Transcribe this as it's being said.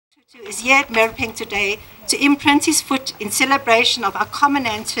Tutu is here at Maropeng today to imprint his foot in celebration of our common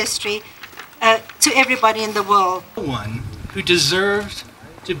ancestry to everybody in the world. One who deserves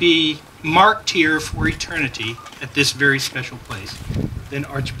to be marked here for eternity at this very special place than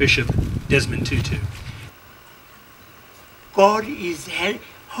Archbishop Desmond Tutu. God is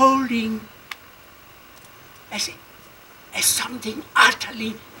holding as something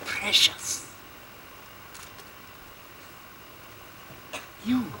utterly precious.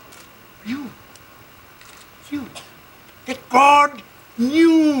 You. That God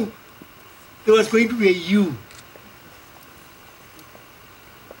knew there was going to be a you.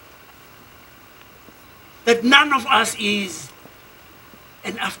 That none of us is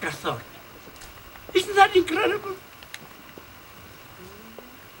an afterthought. Isn't that incredible?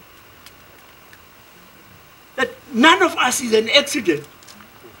 That none of us is an accident.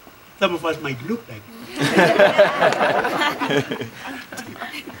 Some of us might look like it.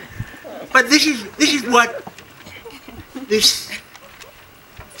 But this is what this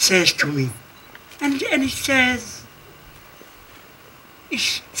says to me. And it says,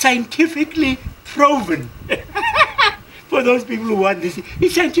 it's scientifically proven. For those people who want this,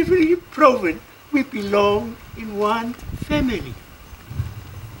 it's scientifically proven. We belong in one family.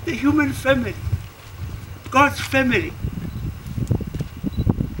 The human family. God's family.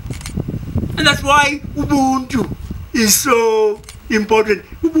 And that's why Ubuntu is so important.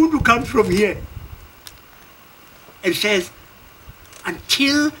 Ubuntu comes from here. And says,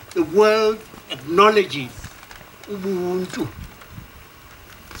 until the world acknowledges Ubuntu,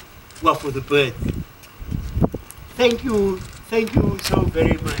 we are for the birds. Thank you so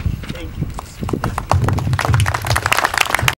very much.